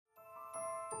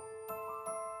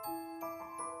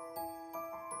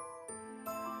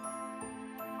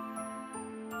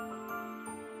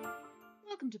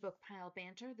Welcome to Book Pile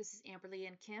Banter. This is Amberlee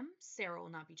and Kim. Sarah will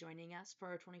not be joining us for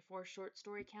our 24 short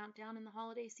story countdown in the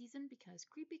holiday season because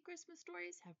creepy Christmas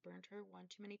stories have burned her one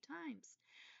too many times.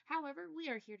 However, we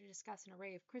are here to discuss an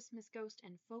array of Christmas ghost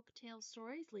and folk tale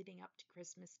stories leading up to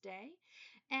Christmas Day.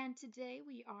 And today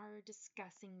we are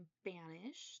discussing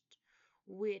Banished,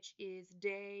 which is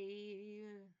day.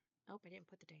 Oh, I didn't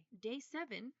put the day. Day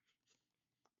 7,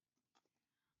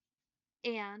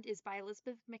 and is by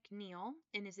Elizabeth Macnea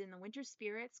and is in the Winter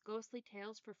Spirits Ghostly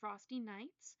Tales for Frosty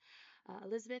Nights.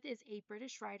 Elizabeth is a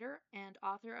British writer and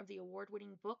author of the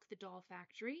award-winning book The Doll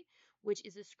Factory, which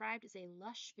is described as a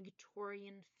lush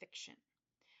Victorian fiction.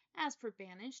 As for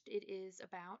Banished, it is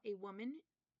about a woman,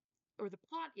 or the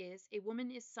plot is a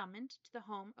woman is summoned to the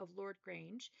home of Lord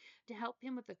Grange to help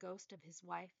him with the ghost of his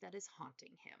wife that is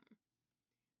haunting him.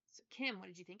 So, Kim, what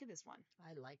did you think of this one?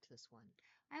 I liked this one.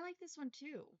 I like this one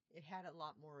too. It had a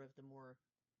lot more of the more,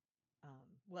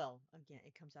 well, again,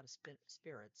 it comes out of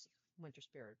spirits, winter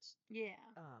spirits, Yeah.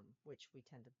 which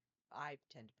I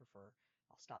tend to prefer.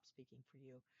 I'll stop speaking for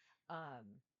you.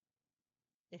 Um,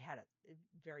 it had a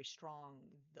very strong,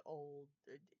 the old,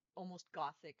 almost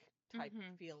gothic type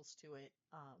feels to it.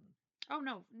 Oh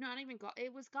no, not even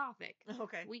it was gothic.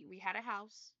 Okay. We had a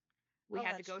house. We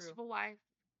had the ghost true. of a wife.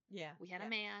 Yeah. We had a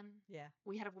man. Yeah.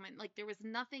 We had a woman. Like there was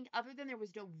nothing other than there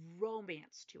was no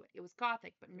romance to it. It was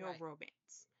gothic, but no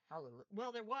romance.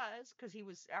 Well, there was, because he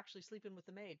was actually sleeping with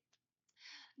the maid.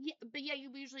 Yeah, but yeah,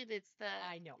 usually it's the.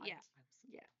 I know. Yeah.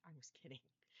 I was kidding.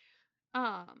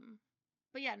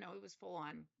 But yeah, no, it was full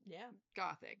on. Yeah.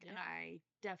 Gothic, and I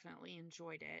definitely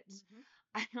enjoyed it.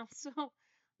 I also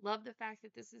love the fact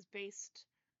that this is based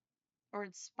or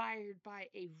inspired by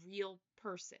a real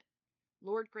person.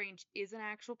 Lord Grange is an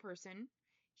actual person.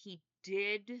 He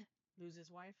did lose his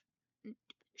wife,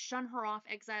 shun her off,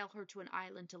 exile her to an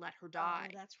island to let her die.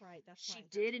 Oh, that's right. She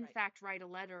did, in fact, write a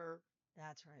letter.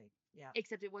 That's right. Yeah.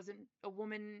 Except it wasn't a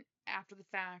woman after the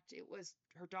fact. It was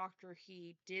her doctor.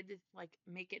 He did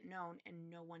make it known, and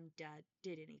no one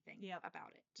did anything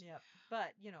about it. Yeah.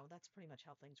 But that's pretty much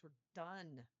how things were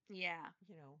done. Yeah.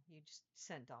 You just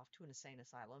sent off to an insane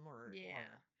asylum, or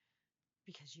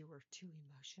because you were too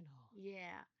emotional.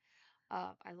 Yeah.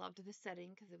 I loved the setting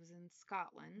because it was in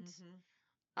Scotland.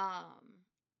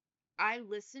 I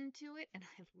listened to it and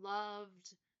I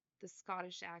loved the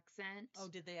Scottish accent. Oh,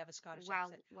 did they have a Scottish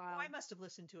accent? Wow. Oh, I must have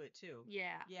listened to it too.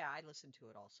 Yeah. Yeah, I listened to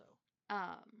it also.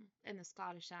 And the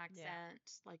Scottish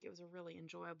accent, it was a really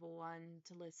enjoyable one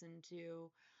to listen to.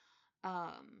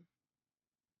 I'm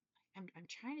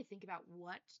trying to think about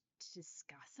what to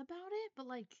discuss about it, but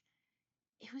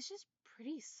it was just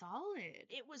pretty solid.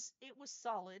 It was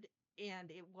solid,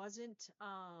 and it wasn't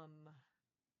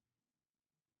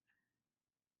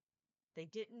they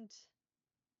didn't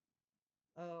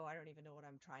I don't even know what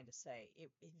I'm trying to say.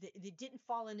 It didn't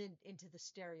fall into the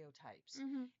stereotypes.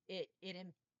 It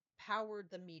empowered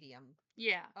the medium.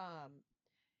 Yeah.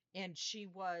 And she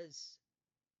was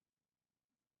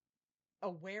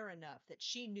aware enough that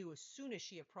she knew as soon as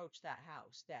she approached that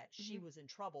house that she was in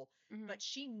trouble, but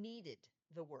she needed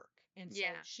the work. And so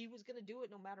she was going to do it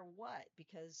no matter what,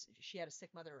 because she had a sick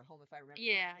mother at home, if I remember.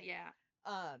 Yeah.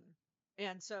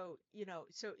 And so,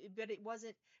 but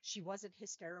she wasn't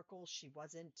hysterical. She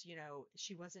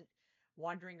wasn't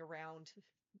wandering around.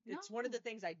 It's one of the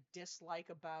things I dislike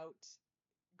about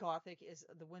Gothic is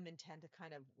the women tend to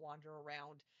kind of wander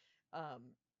around,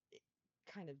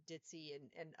 kind of ditzy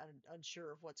and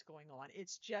unsure of what's going on.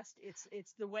 It's just,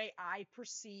 it's the way I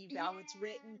perceive how it's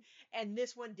written. And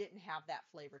this one didn't have that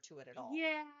flavor to it at all.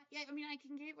 Yeah. I mean, I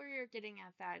can get where you're getting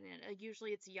at that. And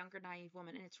usually it's a younger, naive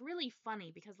woman. And it's really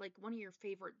funny because one of your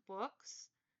favorite books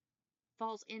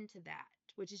falls into that,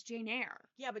 which is Jane Eyre.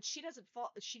 Yeah, but she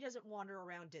doesn't wander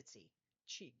around ditzy.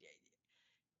 She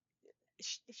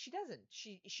doesn't.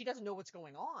 She doesn't know what's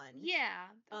going on. Yeah,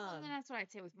 and that's what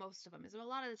I'd say with most of them. Is a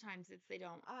lot of the times they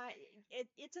don't.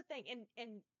 It's a thing,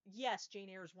 and yes, Jane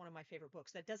Eyre is one of my favorite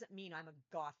books. That doesn't mean I'm a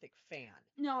Gothic fan.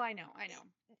 No, I know.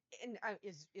 And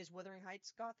is Wuthering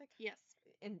Heights Gothic? Yes.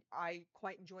 And I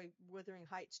quite enjoy Wuthering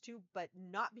Heights too, but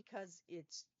not because it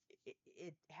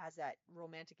has that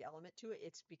romantic element to it.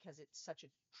 It's because it's such a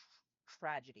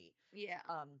tragedy. Yeah.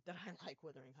 That I like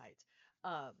Wuthering Heights.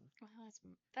 Well,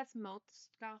 that's most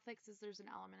Gothics, is there's an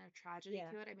element of tragedy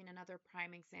to it. I mean, another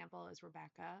prime example is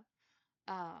Rebecca,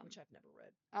 which I've never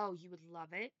read. Oh, you would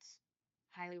love it.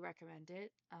 Highly recommend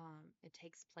it. It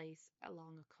takes place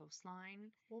along a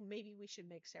coastline. Well, maybe we should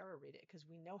make Sarah read it because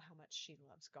we know how much she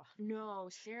loves Gothic. No,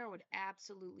 Sarah would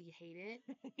absolutely hate it.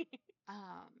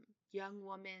 Young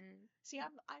woman. See,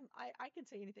 I can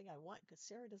say anything I want because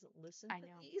Sarah doesn't listen to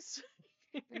these.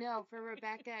 But no, for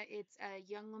Rebecca, it's a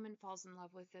young woman falls in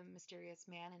love with a mysterious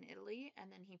man in Italy,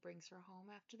 and then he brings her home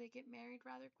after they get married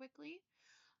rather quickly.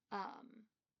 Um,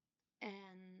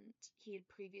 and he had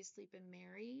previously been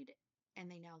married, and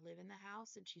they now live in the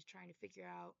house, and she's trying to figure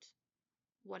out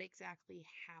what exactly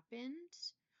happened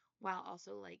while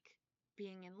also like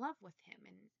being in love with him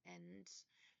and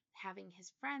having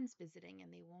his friends visiting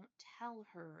and they won't tell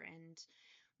her, and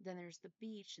then there's the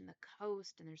beach and the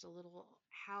coast, and there's a little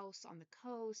house on the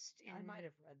coast. I And might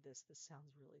have read this. This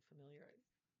sounds really familiar.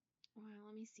 well,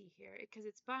 let me see here, because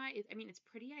I mean, it's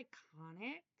pretty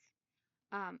iconic.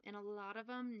 And a lot of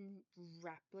them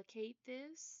replicate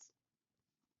this.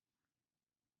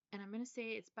 And I'm gonna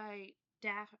say it's by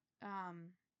Daph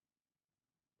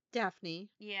Daphne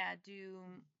yeah, do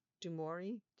du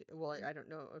Maurier. Well, I don't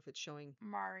know if it's showing.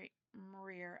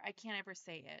 Maria. I can't ever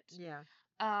say it. Yeah.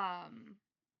 Um,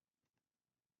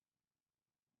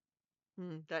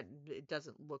 That it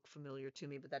doesn't look familiar to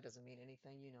me, but that doesn't mean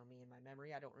anything. You know me and my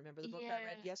memory. I don't remember the book I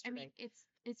read yeah, I mean, yesterday.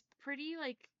 it's pretty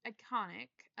like iconic.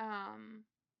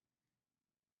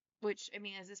 Which I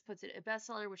mean, as this puts it, a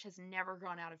bestseller which has never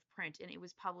gone out of print, and it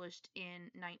was published in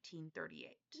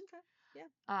 1938. Okay. Yeah.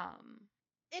 Um,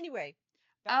 Anyway,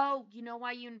 back to oh, you know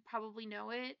why you probably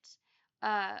know it?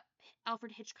 Uh,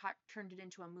 Alfred Hitchcock turned it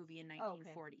into a movie in oh,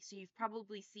 okay. 1940, so you've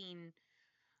probably seen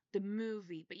the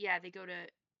movie. But yeah, they go to,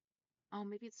 oh,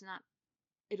 maybe it's not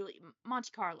Italy,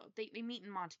 Monte Carlo. They meet in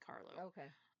Monte Carlo. Okay.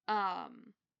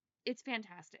 Um, it's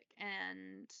fantastic.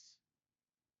 And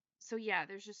so yeah,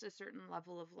 there's just a certain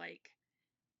level of like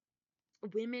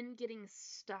women getting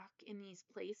stuck in these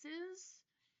places,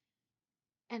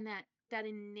 and that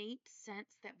innate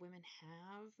sense that women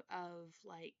have of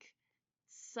like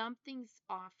something's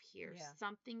off here, Yeah.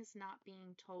 something's not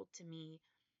being told to me.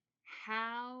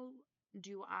 How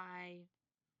do I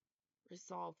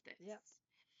resolve this? Yep.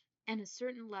 And a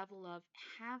certain level of,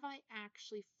 have I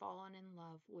actually fallen in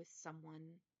love with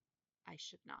someone I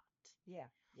should not? Yeah.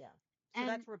 Yeah. So And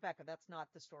that's Rebecca. That's not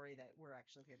the story that we're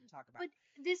actually here to talk about.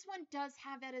 but this one does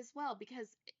have that as well,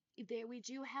 because there we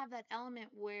do have that element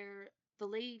where the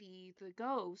lady, the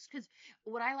ghost, because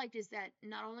what I liked is that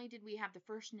not only did we have the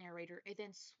first narrator, it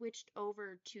then switched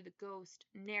over to the ghost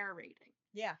narrating.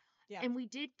 Yeah. Yeah. And we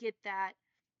did get that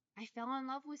I fell in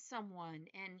love with someone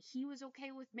and he was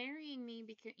okay with marrying me,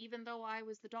 because even though I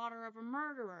was the daughter of a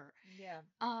murderer. Yeah.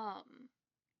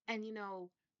 And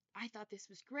I thought this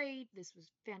was great. This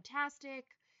was fantastic.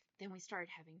 Then we started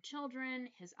having children.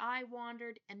 His eye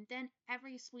wandered, and then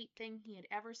every sweet thing he had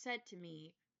ever said to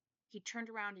me, he turned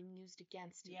around and used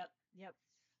against me. Yep. Yep.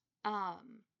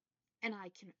 Um, and I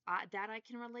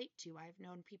can relate to. I've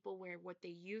known people where what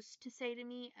they used to say to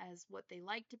me as what they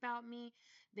liked about me,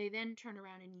 they then turned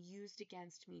around and used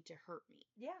against me to hurt me.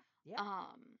 Yeah. Yeah.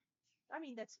 Um, I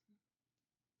mean, that's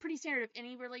Pretty standard of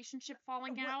any relationship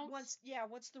falling out. once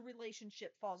the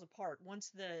relationship falls apart,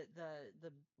 once the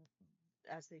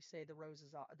as they say, the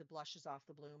roses off, the blush is off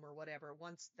the bloom or whatever,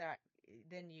 once that,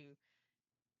 then you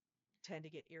tend to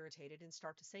get irritated and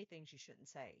start to say things you shouldn't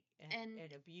say, And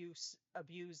and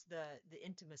abuse the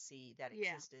intimacy that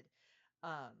yeah. existed.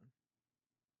 um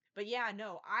but yeah,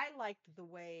 no, I liked the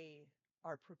way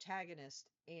our protagonist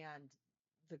and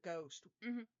the ghost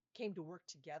Hmm. came to work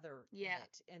together in Yeah.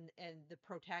 it, and the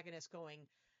protagonist going,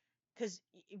 because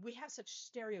we have such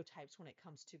stereotypes when it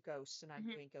comes to ghosts, and I'm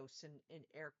Hmm. doing ghosts in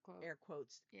Quote. air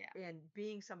quotes, Yeah. and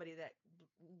being somebody that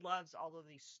loves all of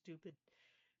these stupid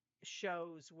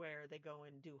shows where they go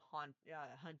and do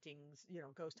huntings,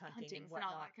 ghost hunting and Huntings and all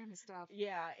whatnot. that kind of stuff.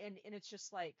 Yeah, and it's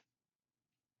just like,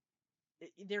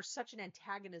 there's such an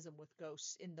antagonism with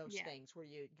ghosts in those Yeah. things where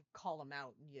you call them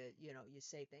out and you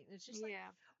say things. It's just like,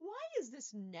 Yeah. why is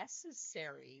this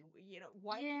necessary?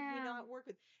 Why can we Yeah. not work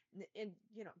with? And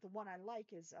the one I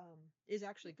like is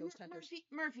actually Ghost Hunters.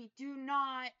 Murphy, do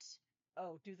not.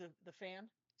 Oh, do the fan?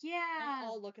 They Yeah.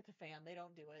 all look at the fan. They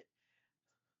don't do it.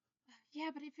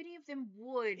 Yeah, but if any of them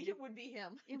would, It would be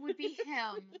him. it would be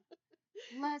him.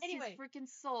 Bless his Anyway, freaking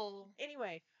soul.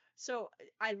 anyway, so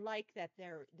I like that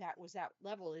that was that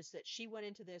level, is that she went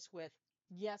into this with,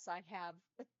 yes, I have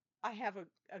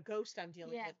a ghost I'm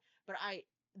dealing Yeah. with, but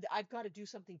I've got to do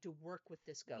something to work with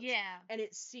this ghost. Yeah. And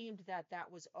it seemed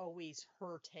that was always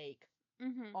her take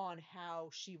Mm-hmm. on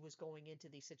how she was going into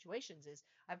these situations, is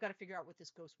I've got to figure out what this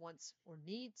ghost wants or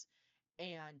needs,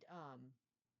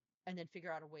 and then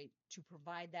figure out a way to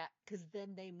provide that, because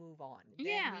then they move on. Then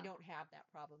we Yeah. don't have that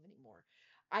problem anymore.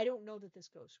 I don't know that this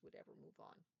ghost would ever move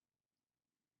on.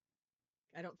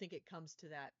 I don't think it comes to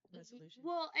that resolution.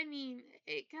 Well, I mean,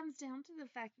 it comes down to the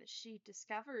fact that she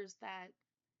discovers that,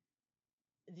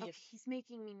 The okay, he's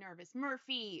making me nervous.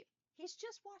 Murphy, He's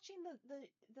just watching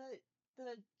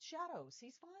the shadows.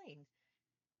 He's fine.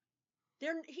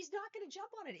 He's not going to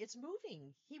jump on it. It's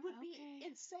moving. He would be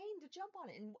insane to jump on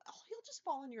it, and he'll just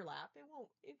fall in your lap. It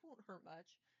won't hurt much.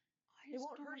 It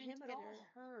won't hurt him at all.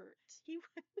 Hurt.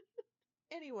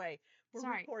 Anyway, we're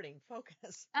recording.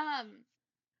 Focus.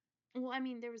 Well, I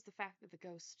mean, there was the fact that the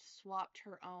ghost swapped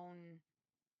her own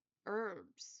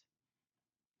herbs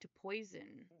to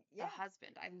poison the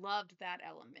husband. I loved that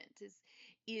element.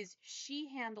 Is she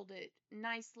handled it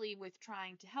nicely with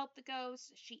trying to help the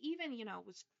ghost. She even,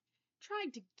 was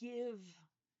trying to give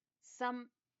some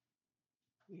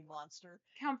monster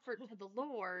comfort to the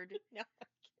Lord. Now I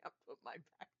can't put my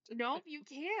back to Nope, you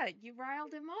can't. You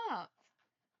riled him up.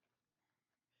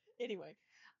 Anyway.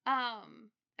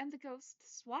 And the ghost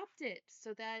swapped it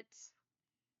so that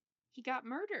he got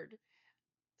murdered.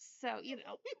 So, I'm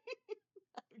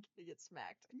gonna get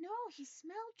smacked. No, he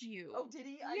smelled you. Oh, did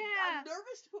he? Yeah. I'm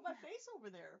nervous to put my face over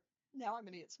there. Now I'm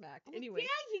gonna get smacked. Anyway.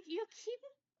 Yeah, you keep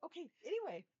it. Okay,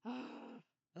 anyway.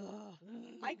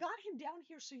 I got him down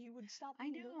here so you would stop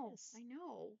being nervous. I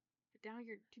know. But now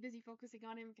you're too busy focusing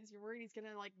on him because you're worried he's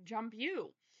gonna, jump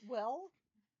you. Well,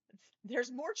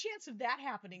 there's more chance of that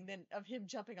happening than of him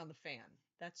jumping on the fan.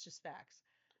 That's just facts.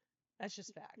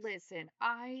 Listen,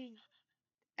 I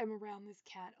am around this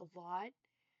cat a lot.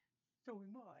 So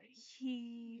am I.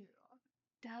 He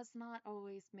does not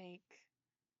always make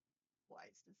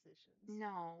wise decisions.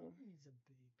 No. He's a baby.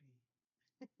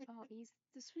 Oh, he's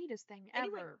the sweetest thing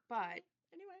ever. But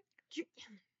anyway.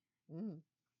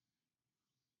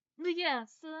 But yeah,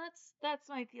 so that's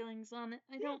my feelings on it.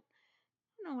 I don't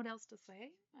know what else to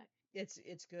say. But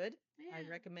it's good. Yeah. I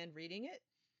recommend reading it.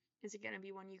 Is it gonna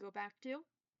be one you go back to?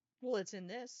 Well, it's in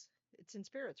this. It's in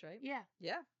Spirits, right? Yeah.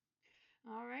 Yeah.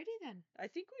 Alrighty then. I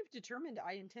think we've determined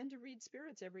I intend to read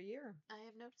Spirits every year. I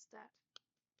have noticed that.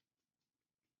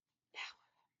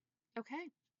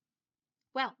 Okay.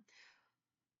 Well,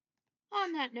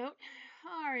 on that note,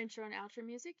 our intro and outro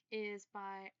music is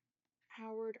by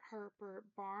Howard Harper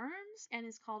Barnes and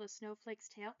is called A Snowflake's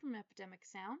Tale from Epidemic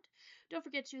Sound. Don't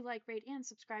forget to like, rate, and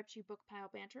subscribe to Book Pile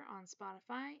Banter on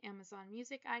Spotify, Amazon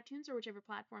Music, iTunes, or whichever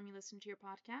platform you listen to your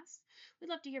podcasts. We'd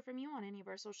love to hear from you on any of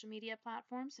our social media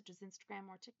platforms, such as Instagram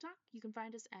or TikTok. You can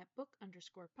find us at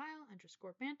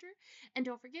book_pile_banter. And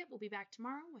don't forget, we'll be back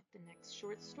tomorrow with the next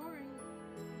short story.